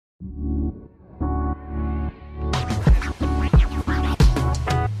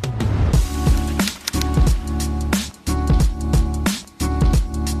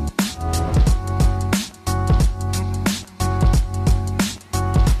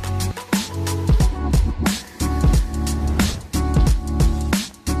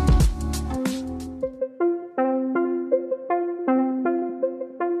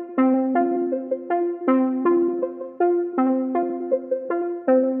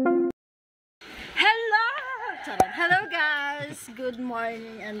Hello guys! Good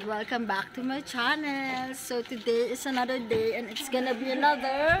morning and welcome back to my channel. So today is another day and it's gonna be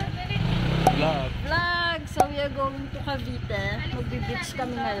another vlog. So we are going to Cavite. Magbe-beach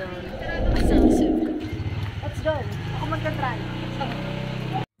kami ngayon. Let's go! Ako magka-try.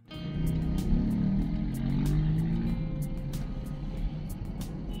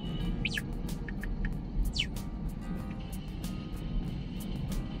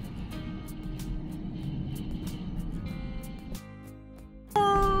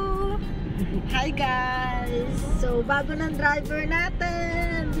 Hi guys! So, bago ng driver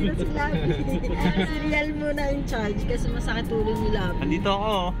natin! Hindi na si Labi. Si Riel muna in charge kasi masakit ulo ni Labi. Andito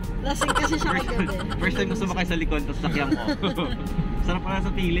ako. Lasing kasi siya kagabi. First time ko sumakay sa likod, tapos sakyan ko. Sarap pala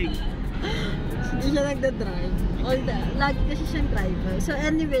sa feeling. Hindi siya nagda-drive. Lagi kasi siyang driver. So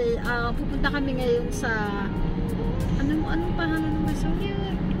anyway, pupunta kami ngayon sa... Anong pangalan ng resort?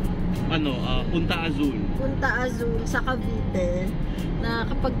 Punta Azul. Punta Azul sa Cavite. Na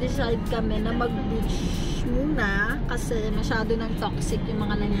kapag decide kami na mag-beach muna kasi masyado ng toxic yung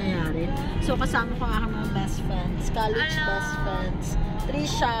mga nangyayari. So kasama ko ang mga best friends, college best friends.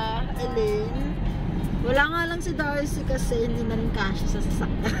 Trisha, Elaine. Wala nga lang si Darcy kasi hindi na rin kasya sa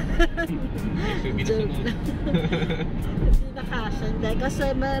sasakyan. Joke lang. Hindi na kasya. Hindi.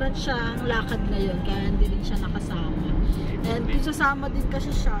 Kasi meron siyang lakad ngayon kaya hindi rin siya nakasama. And kung sasama din kasi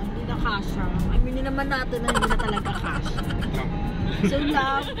siya, hindi na kasya. Aminin naman natin na hindi na talaga kasya. So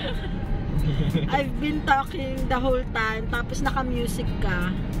love, I've been talking the whole time, tapos naka-music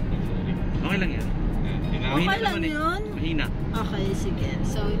ka. Okay lang yan. Okay lang yun? Mahina. Okay, sige.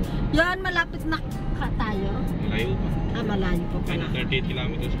 So, yan, malapit na tayo. Malayo pa. Malayo pa pala. 38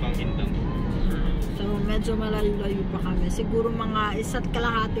 kilometers pang hintang. So, medyo malayo-layo pa kami. Siguro mga 1.5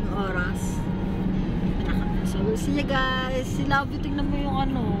 oras. So, we'll see you guys. Si Love, tingnan mo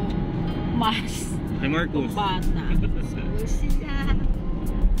yung mask. Hey Marcos. Bata. So, we'll see ya.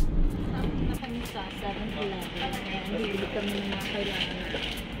 Tapos na kami sa 7-Eleven. Hindi kami ng mga kailangan.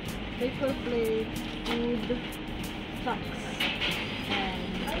 Paper plate, food, socks, and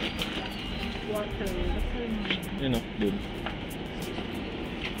water. Yun o, dun.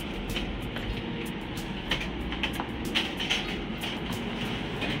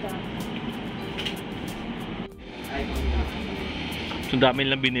 So dami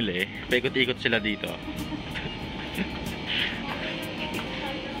lang binili, paikot-ikot sila dito.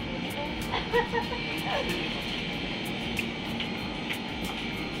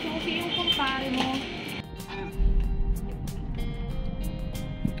 So, yung kumpare mo.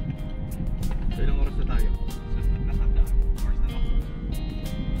 So ilang oras na tayo? Nakasanda. Oras na ako.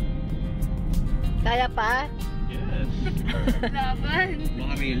 Kaya pa? Yes. Laban.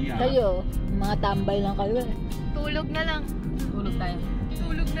 Mga real yan. Kayo, mga tambay lang kayo eh. Tulog na lang. Tulog tayo.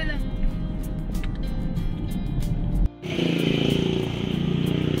 Tulog na lang.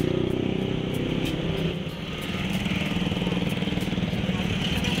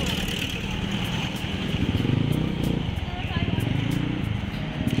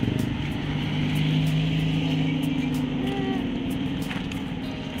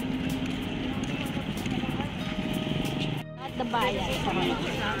 Bayan.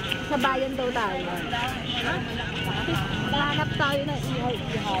 Sa bayan daw tayo. Nahanap tayo ng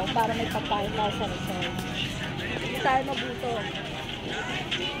ihaw-ihaw para may pagkain tayo sa resort. Hindi tayo mabuto.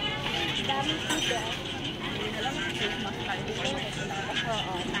 Daming food eh.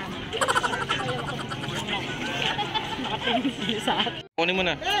 Oo, tama. Nakatingin sila sa atin. Kunin mo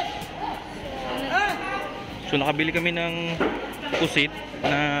na. So nakabili kami ng pusit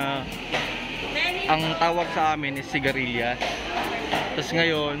na ang tawag sa amin is sigarilyas. Tapos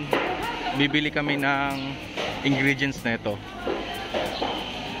ngayon, bibili kami ng ingredients na ito.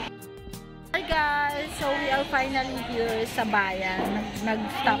 Hi guys! So we are finally here sa bayan.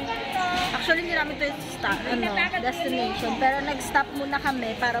 Nag-stop. Actually, hindi namin ito yung destination. Pero nag-stop muna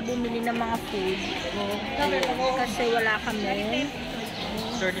kami para bumili ng mga food. Kasi wala kami.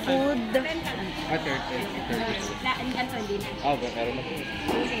 Food.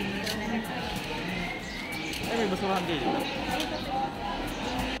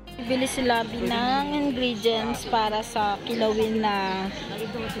 Bili sila ng ingredients para sa kilawin na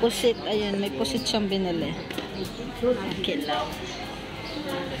pusit. Ayun, may pusit siyang binili. Kilaw.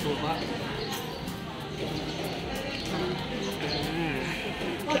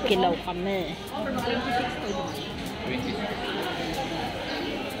 Kilaw kami.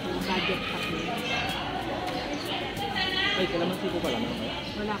 Ay, kalamansi ko pala.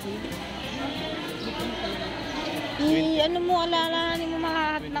 Wala ko. Ano mo, alalahanin mo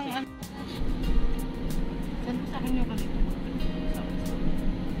makahat ng saan mo sa akin yung kasi?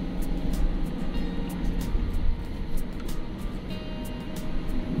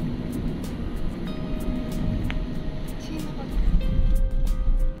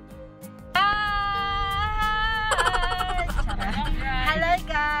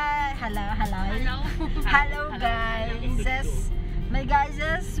 Hello guys! My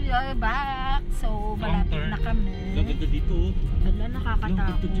guys, we are back. So, malapit na kami. Gaganda dito. Wala,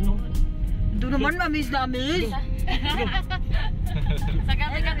 nakakatakot. Doon naman, mamis na amis. Sa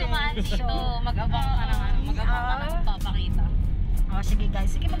gabi ka dumaan dito, mag-abang ka naman. Mag-abang ka ng papakita. Oh, sige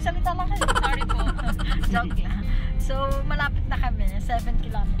guys, sige magsalita lang kayo. Sorry po. Joke lang. So, malapit na kami. 7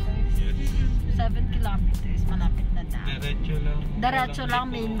 kilometers. 7 kilometers, malapit na daw. Diretso lang. Diretso lang,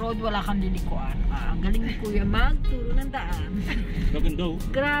 main road, wala kang lilikuan. Ang galing ni Kuya magturo ng daan. Gaganda oh.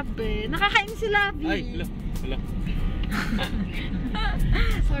 Grabe, nakakain si Labi. Ay, wala.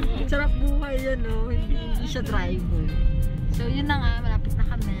 Sarap buhay yan, no? Hindi siya driver. So, yun na nga, malapit na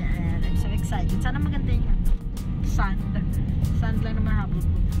kami. And I'm so excited. Sana maganda yung sand. Sand lang naman habol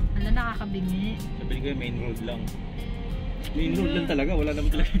ko. Wala, nakakabingi. Sabi ko main road lang. Main road lang talaga, wala naman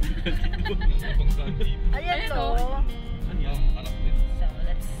talaga. Ayan to. Ano yan? Anak din. So,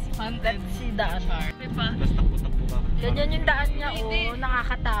 let's see daan. Basta takbo-takbo ka. Ganyan yung daan niya, oh.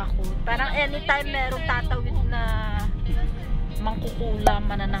 Nakakatakot. Parang anytime merong tatawid na mangkukulam,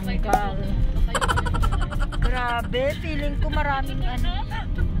 manananggal. Grabe, feeling ko maraming ano.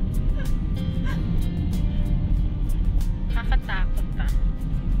 Nakakatakot na.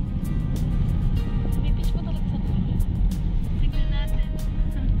 May beach pa talaga sa dulo. Tignan natin.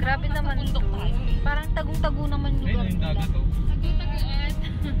 Grabe naman ito. Parang tagong-tago naman yung lugar nila. Tagutaguan.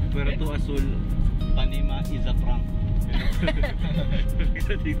 Pero to Azul, Panima is a prank.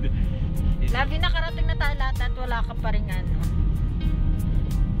 Labi nakarating na tayo lahat at wala ka pa rin ano.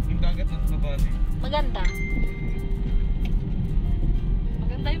 Yung dagat ng Cavite. Maganda.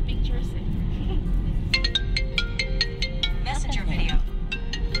 Maganda yung pictures eh. Messenger video.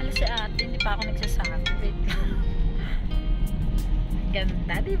 Ano si ate, hindi pa ako nagsasabi. Wait.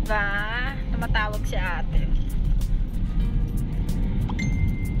 Ganda, diba? Tumatawag si ate.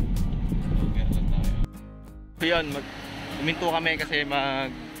 So yun, uminto kami kasi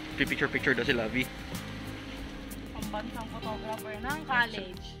mag-picture-picture daw si Lavi. Pambansang photographer ng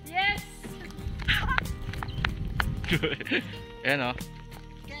college. Yes! Ayan o.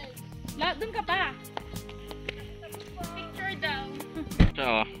 Doon ka pa. Picture daw.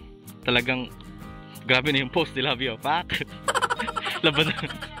 So, talagang grabe na yung post ni Lavi o. Pak! Laban na.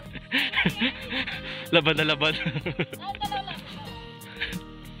 Laban na laban.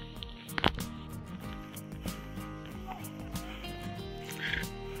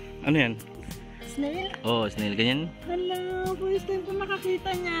 Ano yan? Snail? Oo, snail. Ganyan. Hello, first time ko makakita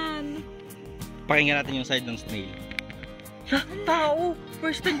niyan. Pakinggan natin yung side ng snail. Tao!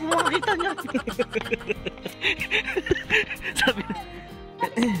 First time ko makakita niyan. Sabi na.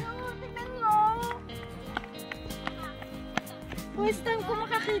 Tingnan mo. First time ko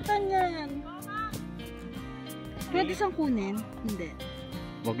makakita niyan. Pwede siyang kunin? Hindi.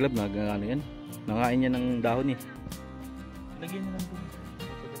 Wag lab, ano yan? Nakain niya ng dahon eh. Lagyan niya lang po.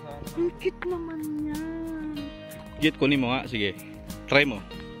 Ang cute naman yan. Git, kunin mo nga. Sige. Try mo.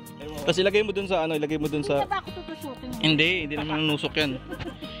 Tapos ilagay mo dun sa ano, ilagay mo dun sa... Hindi ba ako tutusukin mo? Hindi naman nusok yan.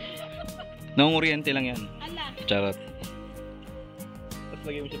 Nangunguryente lang yan. Ala. Charot. Tapos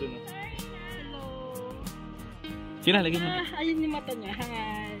lagay mo siya dun. Hello. Sige na, lagay mo. Ayun yung mata niya.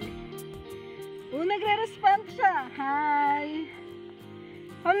 Hi. Oh, nagre-respond siya. Hi.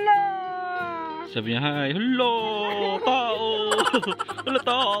 Hello. Sabi niya, hi. Hello! Tao! Hello,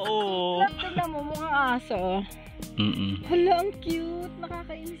 tao! Tignan mo, mukhang aso. Hello, ang cute.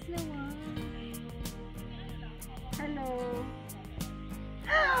 Nakakainis naman. Hello.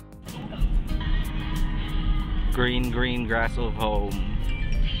 Green grass of home.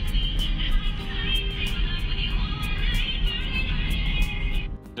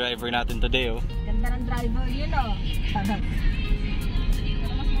 Driver natin today, oh. Ganda ng driver, yun oh.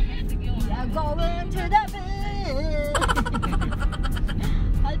 We are going to the beach.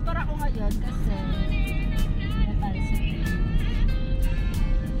 Hyper ako ngayon kasi hindi tayo sa beach.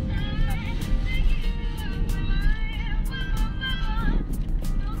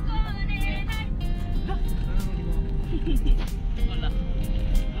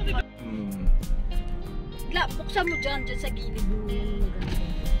 Buksan mo dyan sa gilid mo yung maganda.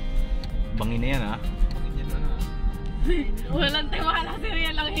 Bangin na yan, ha? Walang tiwala si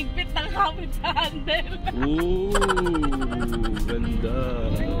Riel ang higpit ng kapit sa handle. Ooh, ganda.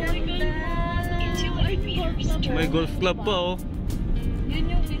 May golf club pa, oh. Yun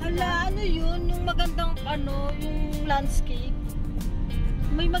yung vista. Ala, ano yun? Yung magandang, ano, yung landscape.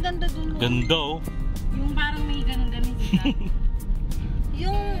 May maganda dun. Ganda, oh. Yung parang may ganun-ganun sila.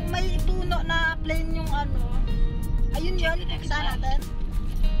 Yung may puno na plain yung ano. Ayun yun, kita natin.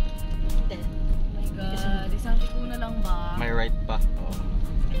 Hindi. Oh my God, isang ko na lang ba? May right pa. Oh.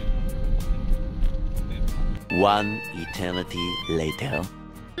 One eternity later.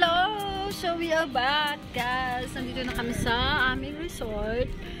 Hello! So we are back, guys. Nandito na kami sa aming resort.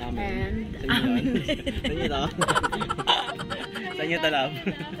 And amin. Sa inyo talab.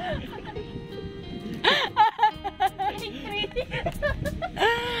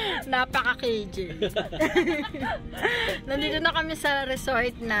 Napaka-KJ. Nandito na kami sa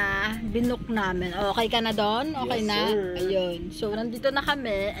resort na binook namin. Okay ka na doon? Okay Yes, na? sir. Ayun. So, nandito na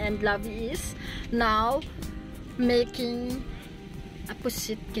kami and Lovey is now making a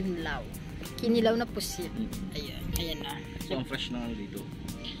pusit kinilaw. Kinilaw na pusit. Ayun. Ayan na. So, ang fresh na dito.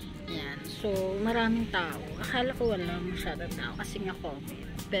 Ayan. So, maraming tao. Akala ko wala masyadong tao kasi nga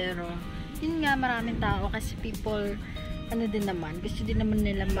COVID. Pero, yun nga, maraming tao kasi people, ano din naman, gusto din naman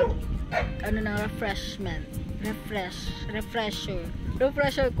nila mag, ano na, refresher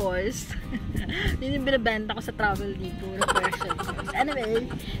course. Yun yung binibenta ko sa travel dito, refresher course. Anyway,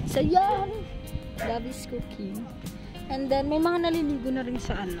 so yan, Lovey's cooking. And then, may mga naliligo na rin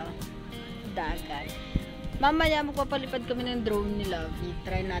sa ano, dagat. Mamaya magpapalipad kami ng drone ni Lovey.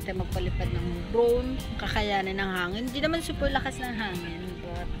 Try natin magpalipad ng drone, kakayanin ng hangin. Hindi naman super lakas ng hangin,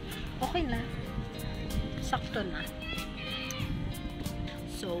 but okay na. Sakto na.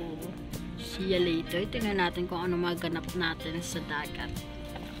 So, see you later. Tingnan natin kung ano maganap natin sa dagat.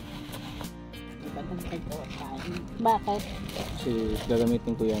 Bakit? Kasi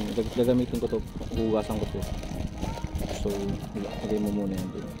gagamitin ko yan. Gagamitin ko to. Hugasan ko to. So, lagay mo muna yan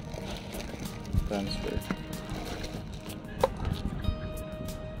doon. Transfer.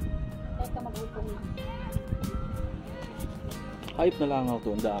 Hype na lang ako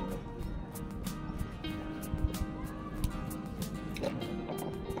to. Ang dami.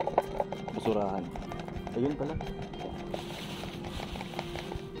 Basurahan. Ayun pala.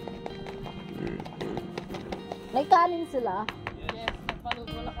 May kanin sila. Yes,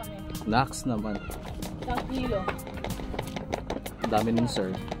 nagpaluto na kami. Nax naman. 1 kilo. Ang dami nun,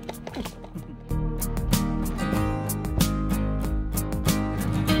 sir.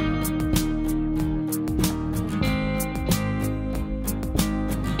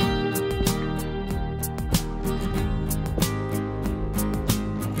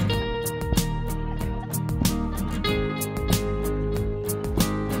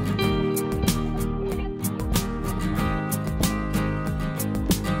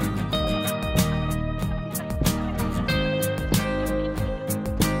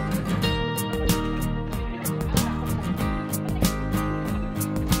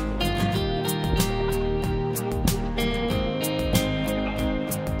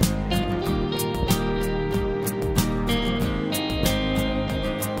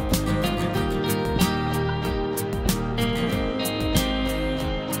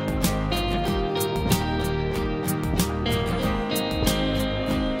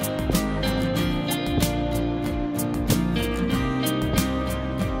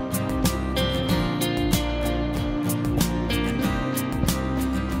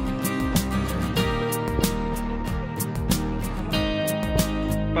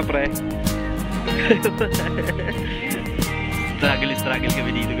 Pre. Struggle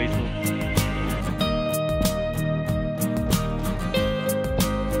kami dito, guys.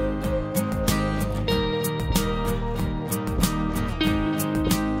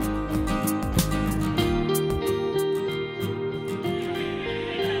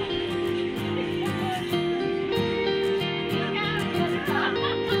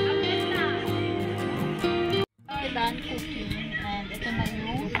 Done cooking. And ito na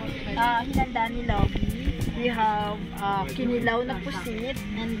yung hinanda ni Lovey. We have kinilaw na pusit.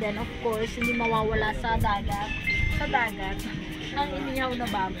 And then of course, hindi mawawala sa dagat. Ang inihaw na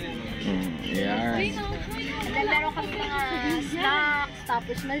baboy. Yan. And then meron kami mga snacks,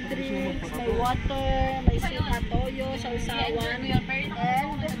 tapos may drinks, may water, may sweet na toyo, sausawan, and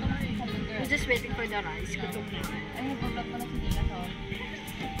we're just waiting for the rice. Gutom na. Ay, nagpaplat mo na si Nikka to.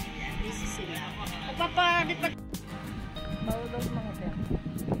 Busy sila. Magpapalipat. Bawal mga pera.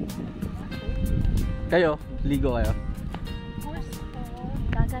 Kayo? Ligo kayo? Gusto.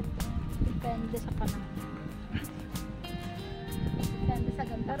 Dagat. Depende sa panahon. Depende sa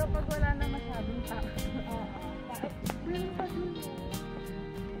ganda. Pero pag wala na masyadong tao.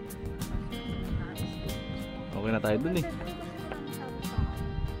 Okay na tayo dun eh.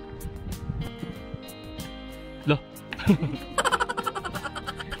 Lo.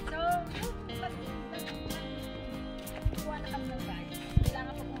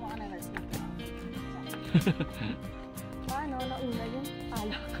 Paano? Nauna yung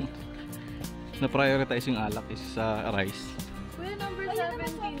alak. Na-prioritize yung alak is sa rice. Kuya, number Kaya naman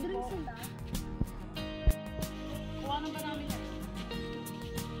 17 soft drinks po. sila. Kuha na ba namin yan?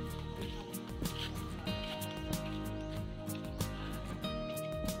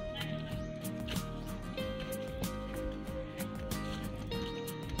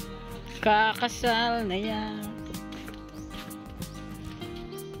 Kakasal na yan.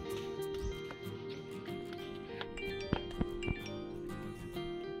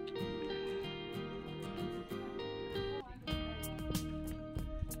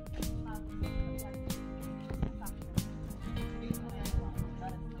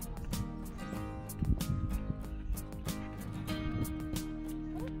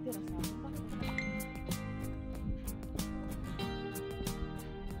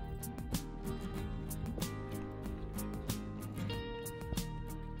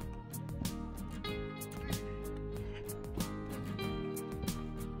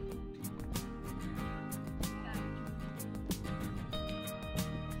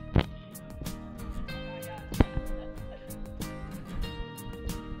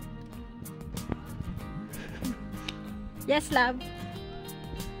 Yes, love.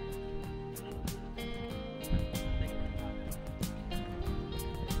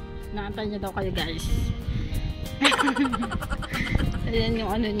 Naantay niyo daw kayo, guys. Ayan yung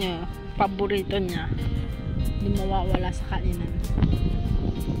ano niya, paborito niya. Hindi mawawala sa kainan.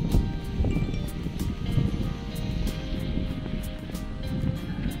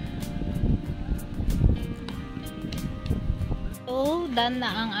 So, done na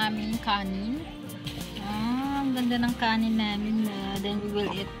ang aming kanin. Ang ganda ng kanin namin na. Then we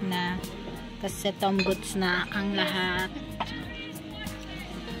will eat na. Kasi tombots na ang lahat.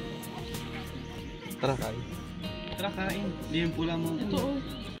 Tara, kain. Tara, kain. Hindi yung pula mo. Ito,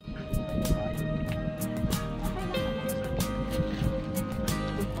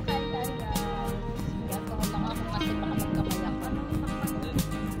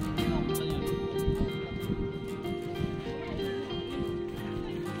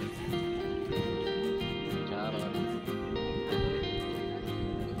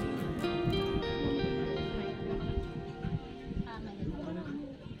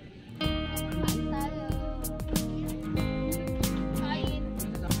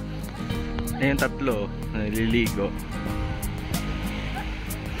 yung tatlo, naliligo.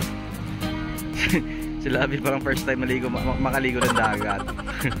 Sila Abby parang first time maligo, makaligo ng dagat.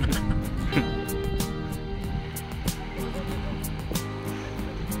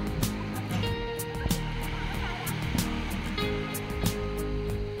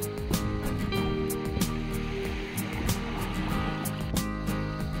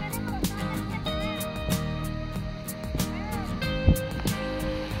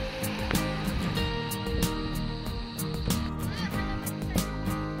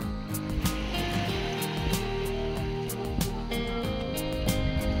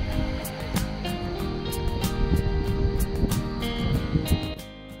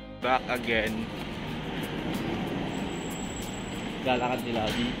 Back again. Lalakad ni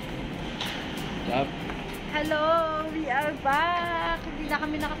Labi. Stop. Hello! We are back! Hindi na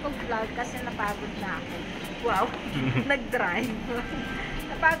kami nakapag-vlog kasi napagod na ako. Wow! Nag-drive.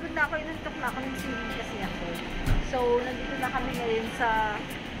 Napagod na ako. Inantok na ako ng swimming kasi ako. So, nandito na kami ngayon sa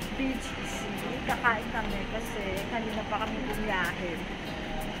beach. Kakain kami kasi kanina pa kami bumiyahe.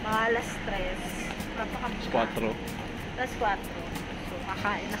 Mga alas 3. Alas 4. Alas 4. So,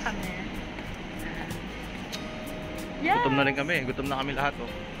 kakain na kami. Yes! Gutom na rin kami. Gutom na kami lahat, oh.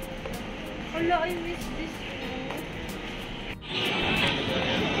 Hello, I miss this food.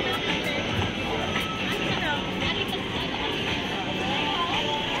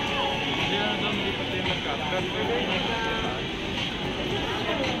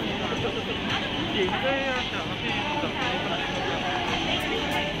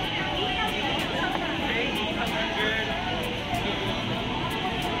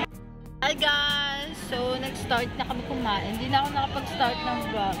 Hi guys! So, nag-start na kami kumain. Hindi na ako nakapag-start ng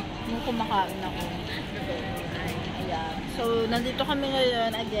vlog nung kumakain ako. Ayan. So, nandito kami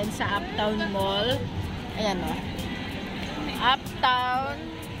ngayon again sa Uptown Mall. Ayan o. Uptown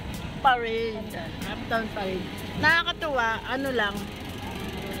Parade. Uptown Parade. Nakakatuwa, ano lang,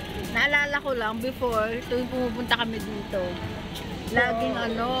 naalala ko lang before, tuwing pumupunta kami dito, laging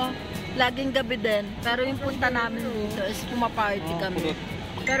laging gabi din. Pero yung punta namin dito is pumaparty kami.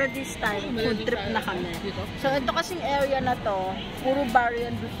 Pero this time, food trip na kami. So, ito kasing area na to, puro bar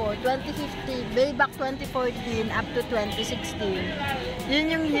yan before. 2015, way back 2014 up to 2016.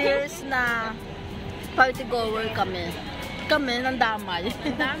 Yun yung years na party goer kami. Kami, ng damay.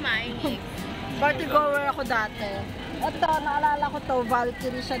 Damay. Party goer ako dati. Ito, naalala ko to,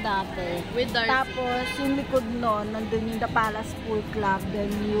 Valkyrie siya dati. With Darcy. Tapos, yung likod nun, nandun yung The Palace Pool Club, then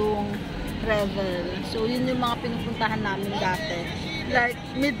yung Revel. So, yun yung mga pinupuntahan namin dati. Like,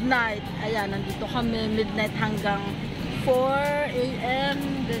 midnight. Ayan, nandito kami, midnight hanggang 4 AM.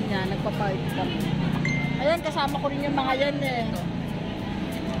 Ganyan, nagpa-party kami. Ayan, kasama ko rin yung mga yan eh.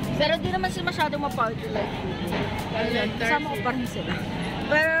 Pero di naman sila masyadong ma-party like kasama ko pa rin sila.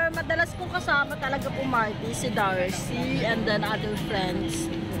 Pero madalas kong kasama talaga pumarty si Darcy and then other friends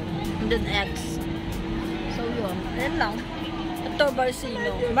and then ex. So yun, ayun lang. Ito,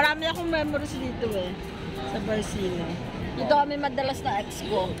 Barcino. Marami akong memories dito eh. Sa Barcino. Dito kami madalas na ex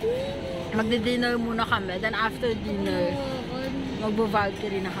ko. Magdi-dinner muna kami. Then after dinner,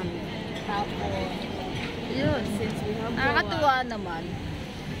 magbo-Valkyrie na kami. Tapos, yun. Nakakatuwa naman.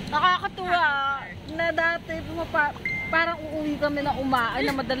 Nakakatuwa na dati parang uuwi kami na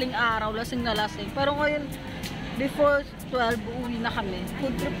na madaling araw, lasing na lasing. Pero ngayon, before 12, uuwi na kami.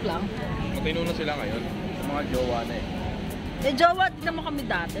 Food trip lang. Matino na sila ngayon. Sa mga jowa na eh. Eh, jowa din naman kami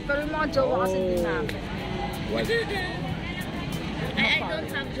dati. Pero yung mga jowa kasi din namin. What? I don't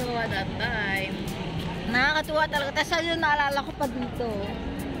have jowa that time. Nakakatuwa talaga. Tapos ayun, naalala ko pa dito.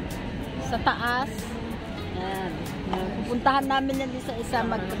 Sa taas. Ayan. Pupuntahan namin yan isa-isa.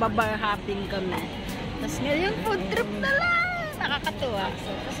 Magbabar hopping kami. Tapos ngayon, food trip na lang. Nakakatuwa.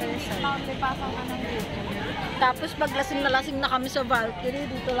 So, kasi tapos paglasing na lasing na kami sa Valkyrie,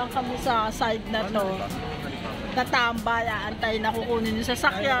 dito lang kami sa side na to. Tatambay, aantay na kukunin yung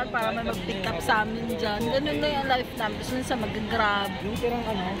sasakyan para may mag-pick up sa amin dyan. Ganun na yung life namin. Tapos minsan mag-grab.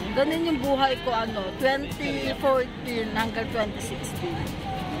 Ganun yung buhay ko 2014 hanggang 2016.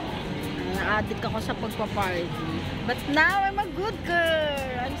 Na-addict ako sa pagpa-party. But now, I'm a good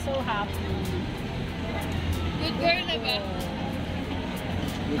girl. I'm so happy. Good girl na ba?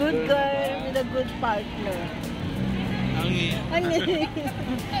 Good girl with a good partner.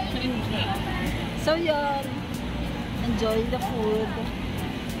 So yun, enjoy the food.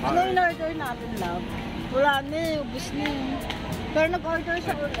 Ano yung order natin, love? Wala na eh, ubus na eh. Pero nag-order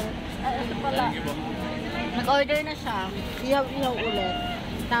siya ulit. Ay, ito pala. Nag-order na siya. Ihaw-ihaw ulit.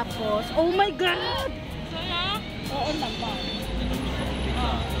 Tapos, oh my God! Oo naman.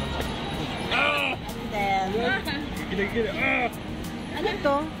 And then, ano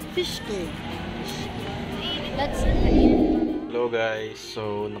to? Fish cake. That's it. Hello guys,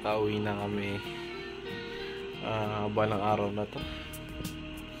 so nakauwi na kami. Balang araw na to.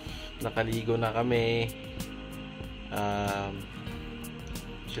 Nakaligo na kami.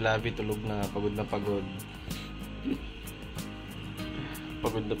 Si Lavi tulog na, pagod na pagod.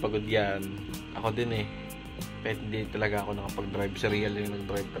 Pagod na pagod yan. Ako din eh. Kahit hindi talaga ako nakapag-drive. Si Real yung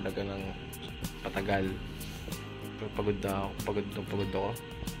nag-drive talaga ng patagal. Pero pagod na ako. Pagod ako.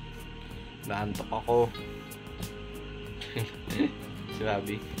 Naantok ako. Si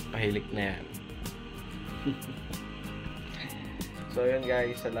Lavi, pahilik na yan. So yun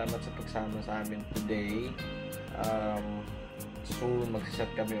guys, salamat sa pagsama sa amin today. Soon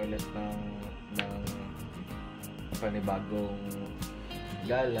magsiset kami ulit ng panibagong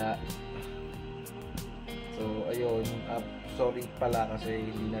gala. So ayun, sorry pala kasi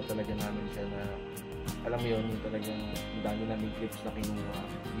hindi na talaga namin siya na, alam mo yun, yung talagang dami namin clips na kinuha.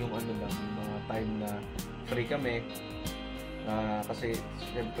 Yung ano lang, yung mga time na free kami. Kasi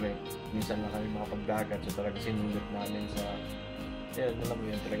syempre minsan lang kami makapagdagat, so talaga sinulit namin sa yun, alam mo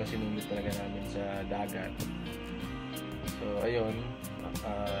yun, talaga sinulit talaga namin sa dagat. So ayun,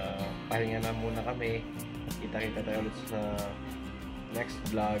 pahinga na muna kami. Kita-kita tayo ulit sa next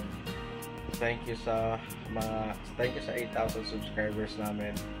vlog. Thank you sa 8,000 subscribers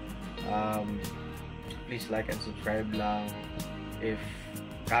namin. Please like and subscribe lang if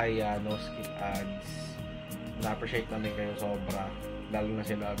kaya, no skip ads. Na-appreciate namin kayo sobra, lalo na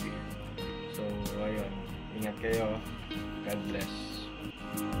si Lavi. So ayun, ingat kayo. God bless.